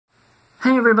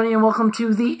Hey everybody, and welcome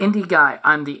to The Indie Guy.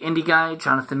 I'm The Indie Guy,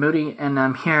 Jonathan Moody, and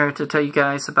I'm here to tell you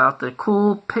guys about the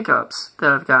cool pickups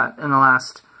that I've got in the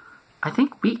last, I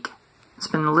think, week. It's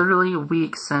been literally a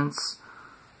week since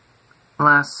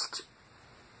last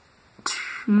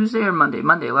Tuesday or Monday.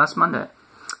 Last Monday.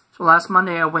 So last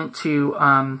Monday I went to,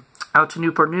 out to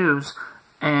Newport News,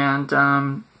 and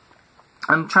I'm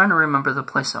trying to remember the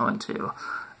place I went to. It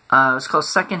was called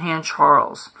Secondhand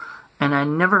Charles. And I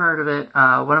never heard of it.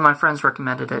 One of my friends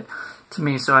recommended it to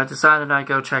me, so I decided I'd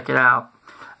go check it out.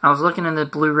 I was looking in the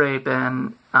Blu-ray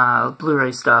bin,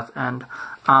 Blu-ray stuff, and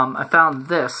I found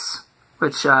this,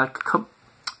 which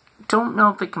don't know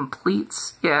if it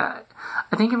completes yet.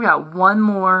 I think I've got one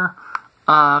more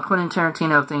Quentin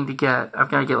Tarantino thing to get. I've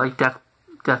got to get like Death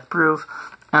Proof,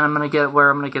 and I'm gonna get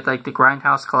like the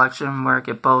Grindhouse collection, where I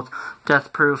get both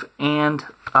Death Proof and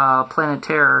Planet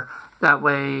Terror. That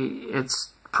way, it's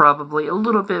probably a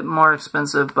little bit more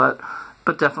expensive, but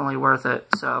definitely worth it.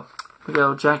 So we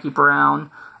go Jackie Brown.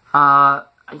 I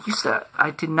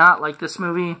did not like this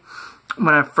movie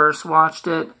when I first watched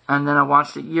it, and then I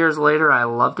watched it years later. I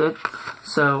loved it.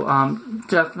 So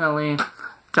definitely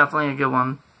a good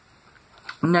one.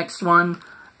 Next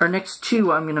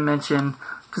two I'm going to mention,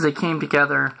 because they came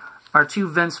together, are two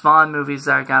Vince Vaughn movies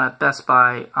that I got at Best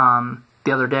Buy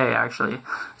the other day, actually.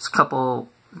 It's a couple,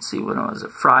 let's see, when was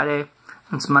it? Friday?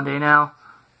 It's Monday now.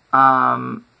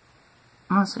 I'm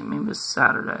going to say maybe it was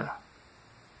Saturday.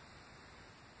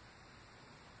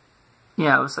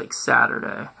 Yeah, it was like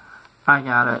Saturday. I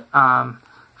got it.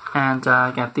 And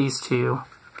I got these two.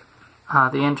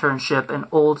 The Internship and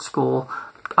Old School.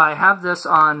 I have this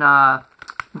on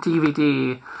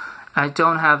DVD. I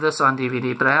don't have this on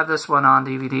DVD, but I have this one on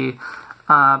DVD.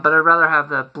 But I'd rather have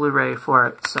the Blu-ray for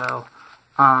it, so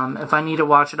if I need to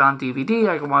watch it on DVD,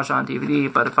 I can watch it on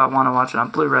DVD, but if I want to watch it on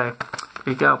Blu-ray,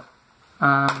 here you go.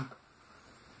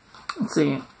 Let's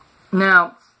see.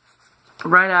 Now,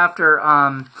 right after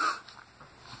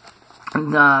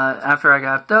after I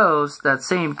got those, that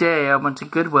same day I went to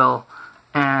Goodwill,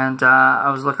 and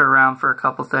I was looking around for a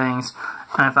couple things,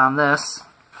 and I found this,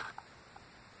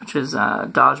 which is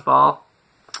Dodgeball,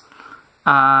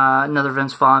 another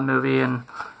Vince Vaughn movie, and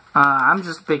I'm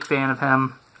just a big fan of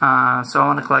him. So I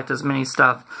want to collect as many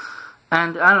stuff.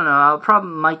 And I don't know, I'll probably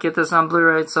might get this on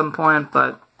Blu-ray at some point,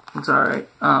 but it's alright.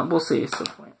 We'll see at some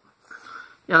point.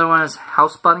 The other one is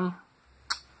House Bunny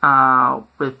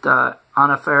with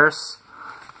Anna Faris.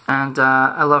 And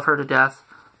I love her to death.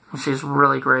 She's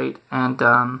really great. And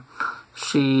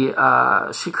she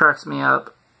cracks me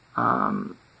up.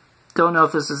 Don't know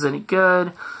if this is any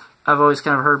good. I've always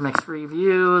kind of heard mixed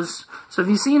reviews. So if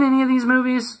you've seen any of these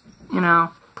movies, you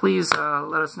know, please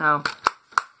let us know.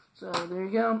 So there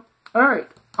you go. Alright,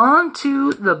 on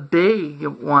to the big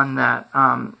one that,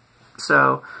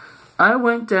 so I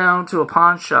went down to a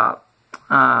pawn shop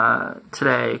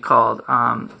today called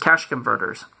Cash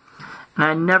Converters. And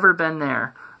I'd never been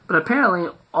there. But apparently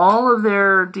all of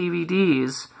their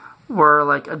DVDs were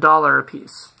like $1 a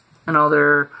piece.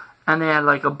 And they had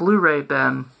like a Blu-ray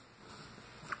bin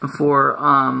for,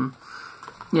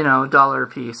 you know, $1 a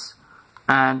piece.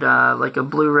 And like a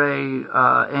Blu-ray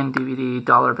and DVD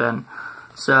dollar bin.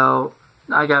 So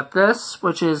I got this,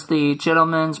 which is the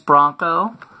Gentleman's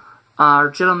Bronco, or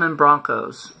Gentleman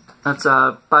Broncos. That's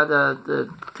by the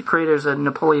creators of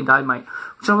Napoleon Dynamite,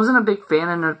 which I wasn't a big fan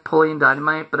of Napoleon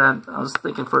Dynamite, but I was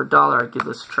thinking for $1 I'd give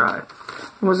this a try.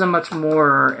 There wasn't much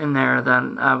more in there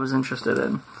than I was interested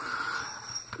in.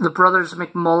 The Brothers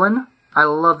McMullen. I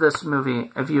love this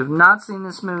movie. If you have not seen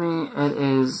this movie, it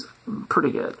is pretty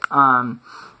good.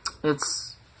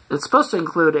 It's supposed to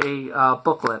include a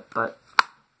booklet, but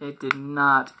it did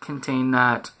not contain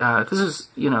that, because it's,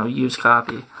 you know, used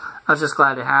copy. I was just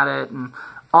glad it had it, and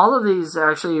all of these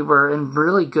actually were in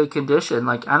really good condition.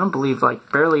 Like, I don't believe,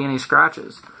 like, barely any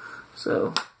scratches.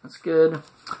 So, that's good.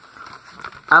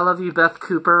 I Love You, Beth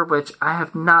Cooper, which I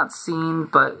have not seen,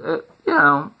 but it, you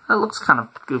know, it looks kind of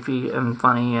goofy and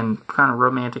funny and kind of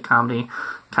romantic comedy,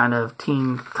 kind of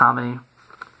teen comedy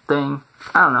thing.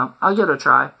 I don't know. I'll give it a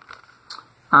try.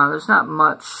 There's not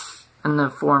much in the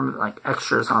form of like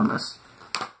extras on this.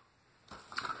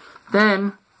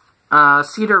 Then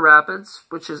Cedar Rapids,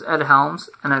 which is Ed Helms,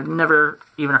 and I've never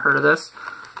even heard of this,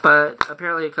 but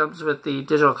apparently it comes with the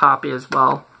digital copy as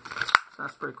well. So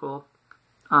that's pretty cool.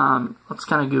 Looks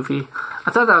kind of goofy.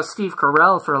 I thought that was Steve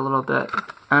Carell for a little bit,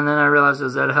 and then I realized it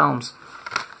was Ed Helms.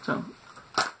 So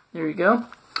there you go.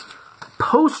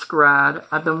 Post-grad,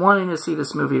 I've been wanting to see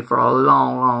this movie for a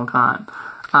long time.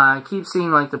 I keep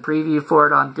seeing like the preview for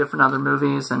it on different other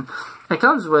movies, and it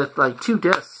comes with like 2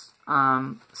 discs.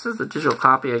 This is the digital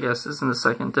copy, I guess. This is the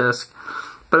second disc.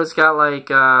 but it's got like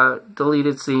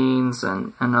deleted scenes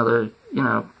and other, you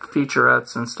know,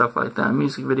 featurettes and stuff like that,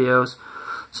 music videos.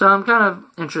 So I'm kind of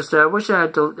interested. I wish I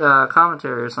had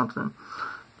commentary or something,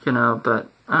 you know, but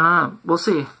I don't know. We'll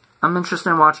see. I'm interested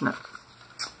in watching it.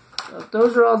 So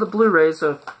those are all the Blu-rays.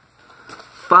 So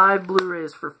 5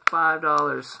 Blu-rays for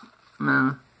 $5.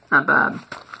 Man, not bad.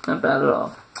 Not bad at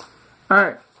all.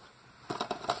 Alright.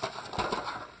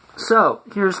 So,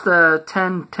 here's the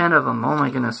 10 of them. Oh my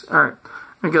goodness. Alright.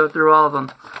 I'm going to go through all of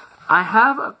them. I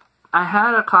had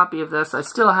a copy of this. I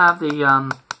still have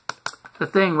the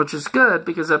thing, which is good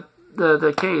because of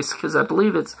the case, because I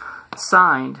believe it's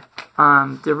signed,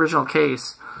 the original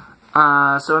case. So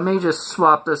I may just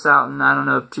swap this out and, I don't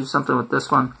know, do something with this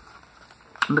one.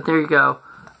 But there you go.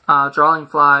 Drawing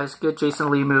Flies, good Jason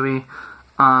Lee movie,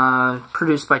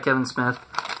 produced by Kevin Smith.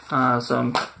 So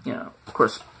I'm, you know, of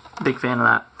course, big fan of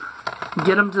that.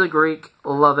 Get 'Em to the Greek,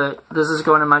 love it. This is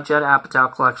going in my Judd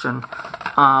Apatow collection.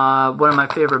 One of my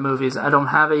favorite movies. I don't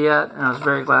have it yet, and I was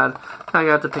very glad I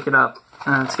got to pick it up.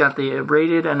 And it's got the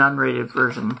rated and unrated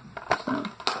version. So,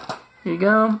 here you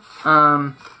go.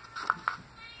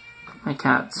 My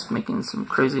cat's making some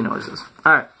crazy noises.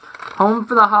 Alright. Home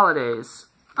for the Holidays.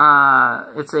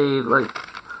 It's a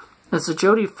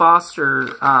Jodie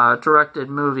Foster directed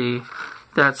movie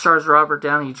that stars Robert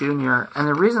Downey Jr. And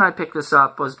the reason I picked this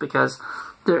up was because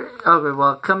it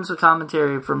comes with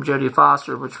commentary from Jodie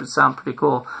Foster, which would sound pretty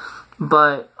cool.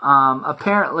 But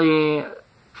apparently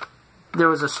there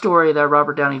was a story that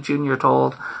Robert Downey Jr.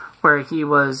 told where he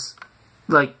was,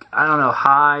 like, I don't know,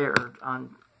 high or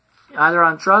either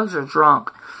on drugs or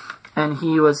drunk, and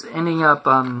he was ending up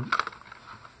in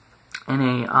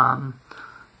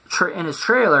his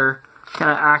trailer,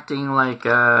 kind of acting like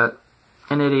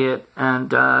an idiot, and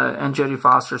Jodie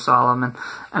Foster saw him,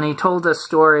 and he told this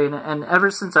story, and ever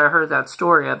since I heard that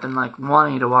story, I've been like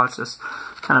wanting to watch this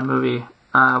kind of movie,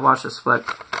 watch this flick,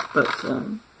 but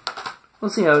we'll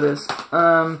see how it is.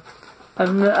 I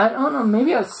don't know,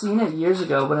 maybe I've seen it years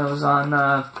ago when it was on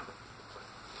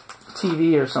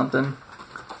TV or something.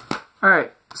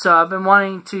 Alright, so I've been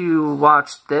wanting to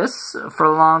watch this for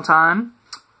a long time,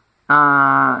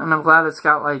 and I'm glad it's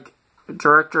got like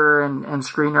director and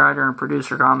screenwriter and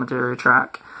producer commentary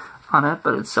track on it,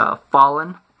 but it's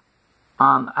Fallen.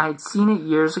 I had seen it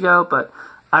years ago, but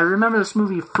I remember this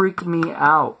movie freaked me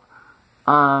out.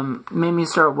 Made me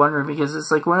start wondering, because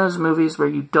it's like one of those movies where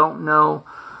you don't know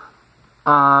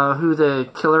who the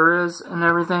killer is and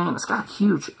everything, and it's got a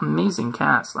huge, amazing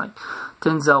cast, like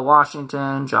Denzel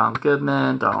Washington, John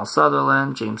Goodman, Donald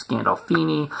Sutherland, James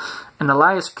Gandolfini, and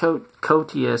Elias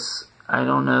Koteas. I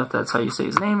don't know if that's how you say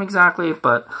his name exactly,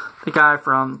 but the guy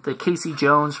from the Casey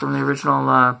Jones from the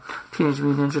original Teenage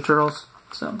Mutant Ninja Turtles.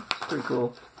 So, it's pretty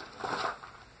cool.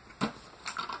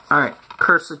 Alright,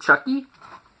 Curse of Chucky.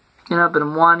 You know, I've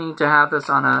been wanting to have this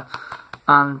on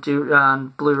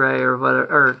Blu-ray or whatever,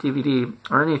 or DVD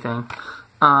or anything.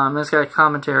 It's got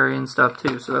commentary and stuff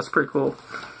too, so that's pretty cool.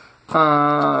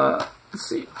 Let's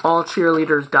see, All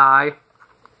Cheerleaders Die.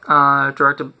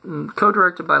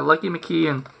 Co-directed by Lucky McKee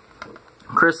and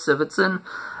Chris Sivitson.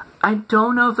 I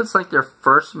don't know if it's like their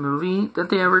first movie that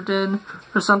they ever did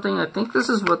or something. I think this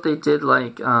is what they did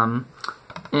like I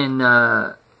don't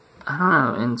know,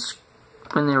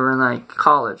 when they were in like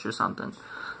college or something.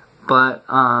 But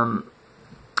I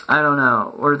don't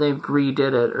know, or they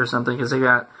redid it or something, because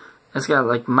it's got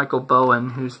like Michael Bowen,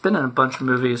 who's been in a bunch of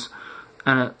movies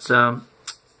in it. So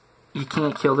You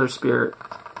Can't Kill Their Spirit.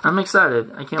 I'm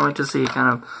excited. I can't wait to see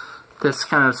this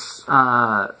kind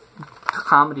of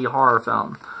comedy horror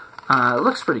film. It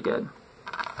looks pretty good.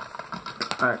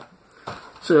 Alright.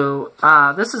 So,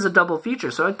 this is a double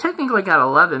feature. So I technically got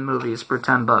 11 movies for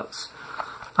 $10.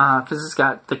 Because it's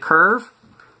got The Curve,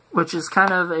 which is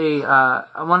kind of a,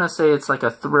 I want to say it's like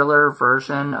a thriller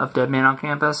version of Dead Man on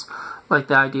Campus. Like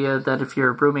the idea that if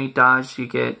your roommate dies, you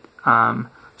get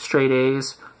straight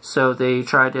A's. So they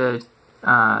try to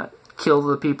kill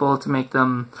the people to make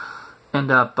them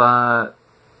end up, or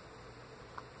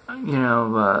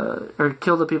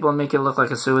kill the people and make it look like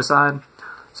a suicide.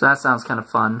 So that sounds kind of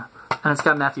fun. And it's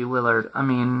got Matthew Lillard. I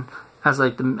mean, as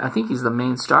like I think he's the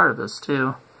main star of this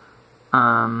too.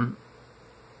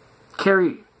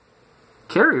 Kerry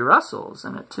Russell's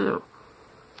in it too.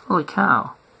 Holy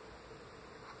cow.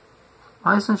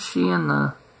 Why isn't she in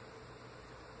the...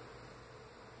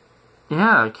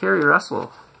 Yeah, Kerry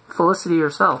Russell. Felicity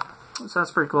herself. So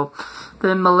that's pretty cool.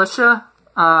 Then Militia,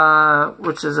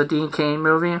 which is a Dean Cain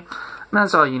movie. And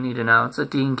that's all you need to know. It's a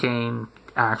Dean Cain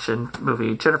action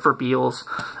movie. Jennifer Beals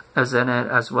is in it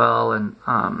as well. And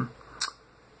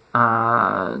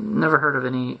never heard of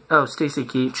any... Oh, Stacy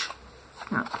Keach.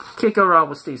 You know, can't go wrong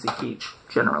with Stacy Keach,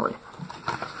 generally.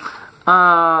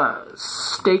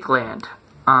 Stakeland.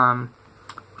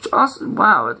 Which also,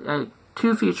 wow,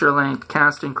 2 feature-length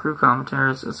cast and crew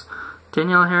commentaries. Is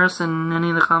Danielle Harris in any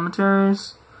of the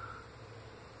commentaries?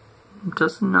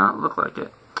 Does not look like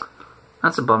it.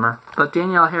 That's a bummer. But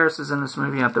Danielle Harris is in this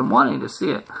movie. I've been wanting to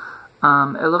see it.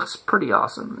 It looks pretty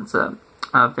awesome. It's a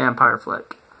vampire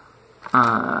flick.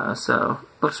 So,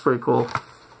 looks pretty cool.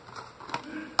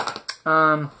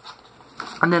 And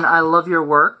then I Love Your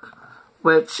Work,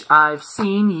 which I've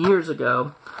seen years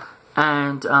ago.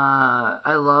 And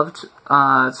I loved.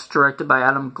 It's directed by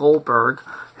Adam Goldberg,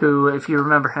 who, if you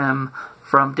remember him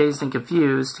from Dazed and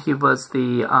Confused, he was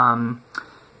the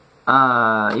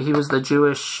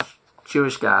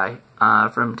Jewish guy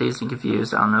from Dazed and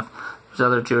Confused. I don't know if there's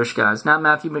other Jewish guys. Not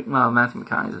Matthew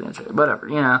McConaughey's an intro. Whatever,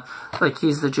 you know. Like,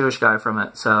 he's the Jewish guy from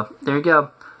it. So, there you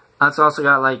go. It's also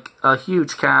got, like, a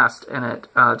huge cast in it.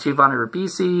 Giovanni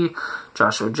Ribisi,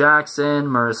 Joshua Jackson,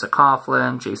 Marissa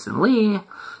Coughlan, Jason Lee.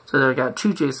 So, they got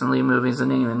 2 Jason Lee movies. I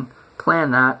didn't even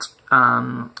plan that.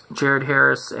 Jared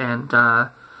Harris and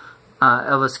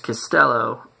Elvis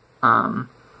Costello.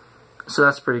 So,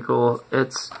 that's pretty cool. I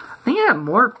think it had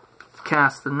more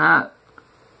cast than that.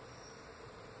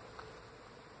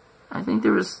 I think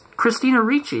there was Christina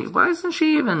Ricci. Why isn't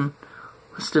she even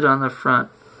listed on the front?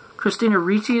 Christina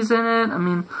Ricci's in it. I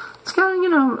mean, it's got, you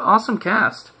know, awesome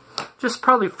cast. Just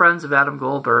probably friends of Adam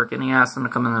Goldberg, and he asked them to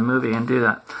come in the movie and do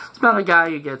that. It's about a guy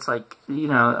who gets, like, you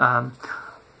know,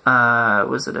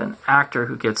 was it an actor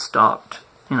who gets stalked?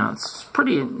 You know, it's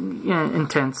pretty, you know,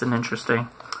 intense and interesting.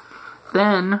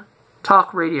 Then,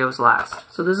 Talk Radio's last.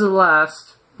 So this is the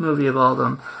last movie of all of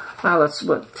them. Wow, that's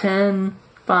what, 10,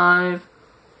 5,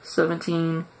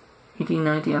 17, 18,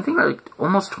 19, I think like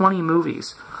almost 20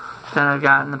 movies that I've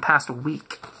got in the past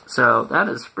week. So that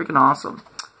is freaking awesome.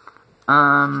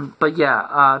 But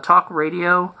yeah, Talk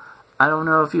Radio. I don't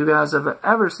know if you guys have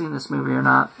ever seen this movie or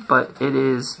not, but it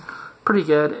is pretty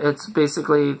good. It's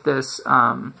basically this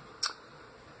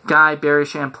guy, Barry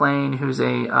Champlain, who's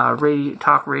a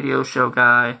talk radio show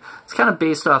guy. It's kind of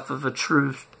based off of a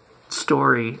true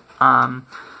story.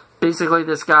 Basically,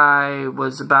 this guy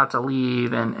was about to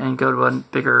leave and go to a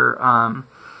bigger,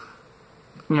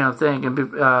 you know, thing,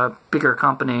 a bigger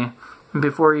company. And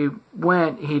before he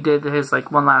went, he did his,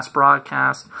 like, one last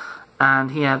broadcast, and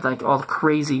he had, like, all the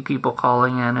crazy people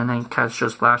calling in, and then kind of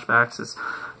shows flashbacks. It's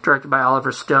directed by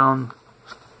Oliver Stone.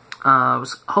 I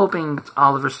was hoping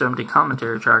Oliver Stone did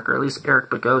commentary track, or at least Eric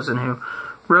Bogosian, who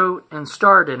wrote and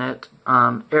starred in it.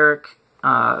 Eric,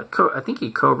 I think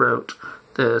he co-wrote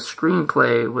the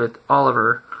screenplay with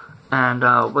Oliver, and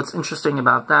what's interesting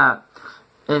about that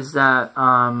is that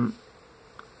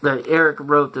that Eric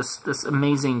wrote this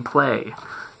amazing play,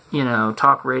 you know,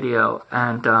 Talk Radio,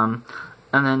 and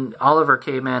then Oliver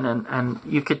came in, and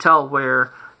you could tell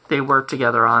where they worked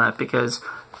together on it, because,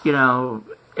 you know,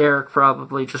 Eric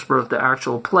probably just wrote the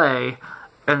actual play,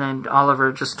 and then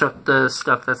Oliver just took the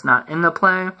stuff that's not in the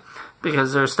play,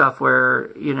 because there's stuff where,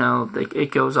 you know,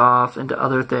 it goes off into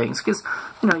other things. Because,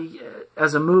 you know,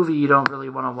 as a movie, you don't really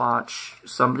want to watch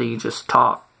somebody just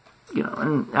talk, you know.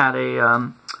 And at a,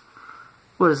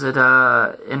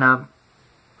 in a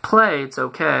play, it's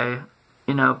okay,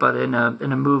 you know, but in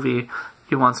a movie,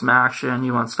 you want some action,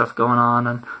 you want stuff going on,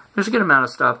 and there's a good amount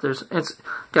of stuff. It's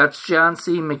got John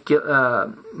C.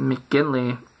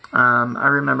 McGinley. I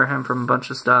remember him from a bunch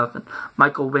of stuff. And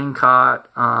Michael Wincott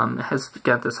has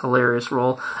got this hilarious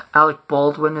role. Alec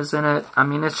Baldwin is in it. I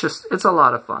mean, it's a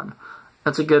lot of fun.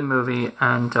 It's a good movie,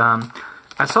 and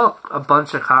I saw a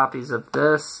bunch of copies of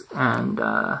this, and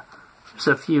there's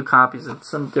a few copies of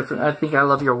some different. I think I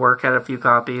Love Your Work had a few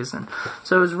copies, and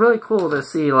so it was really cool to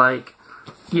see, like,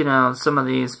 you know, some of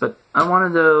these. But I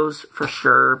wanted those for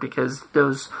sure, because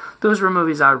those were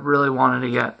movies I really wanted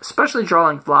to get, especially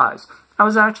Drawing Flies. I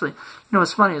was actually, you know,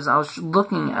 what's funny is I was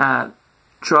looking at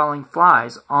Drawing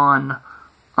Flies on,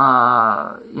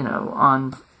 you know,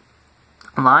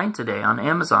 online today on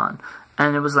Amazon,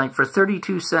 and it was like for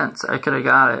 32 cents I could have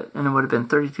got it, and it would have been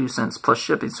 32 cents plus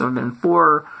shipping, so it would have been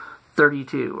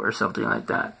 $4.32 or something like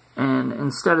that. And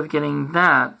instead of getting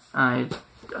that, I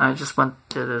just went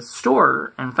to the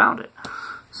store and found it.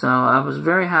 So I was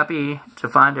very happy to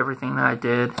find everything that I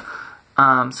did.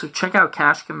 So check out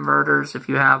Cash Converters if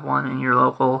you have one in your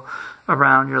local,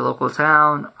 around your local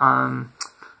town.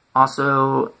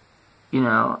 Also, you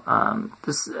know,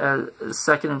 this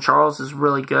Second and Charles is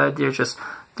really good. They're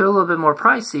a little bit more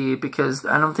pricey, because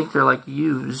I don't think they're, like,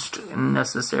 used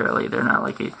necessarily. They're not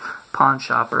like a pawn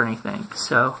shop or anything.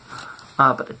 So,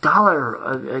 but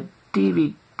 $1 a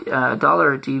DVD,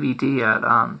 $1 a DVD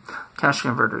at Cash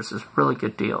Converters is a really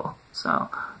good deal. So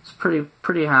it's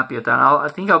pretty happy with that. I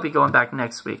think I'll be going back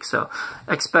next week, so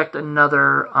expect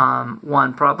another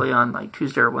one probably on like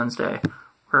Tuesday or Wednesday,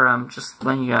 where I'm just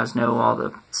letting you guys know all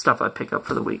the stuff I pick up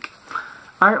for the week.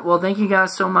 Alright, well thank you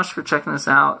guys so much for checking this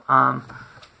out.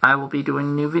 I will be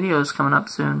doing new videos coming up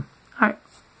soon. Alright,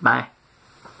 bye.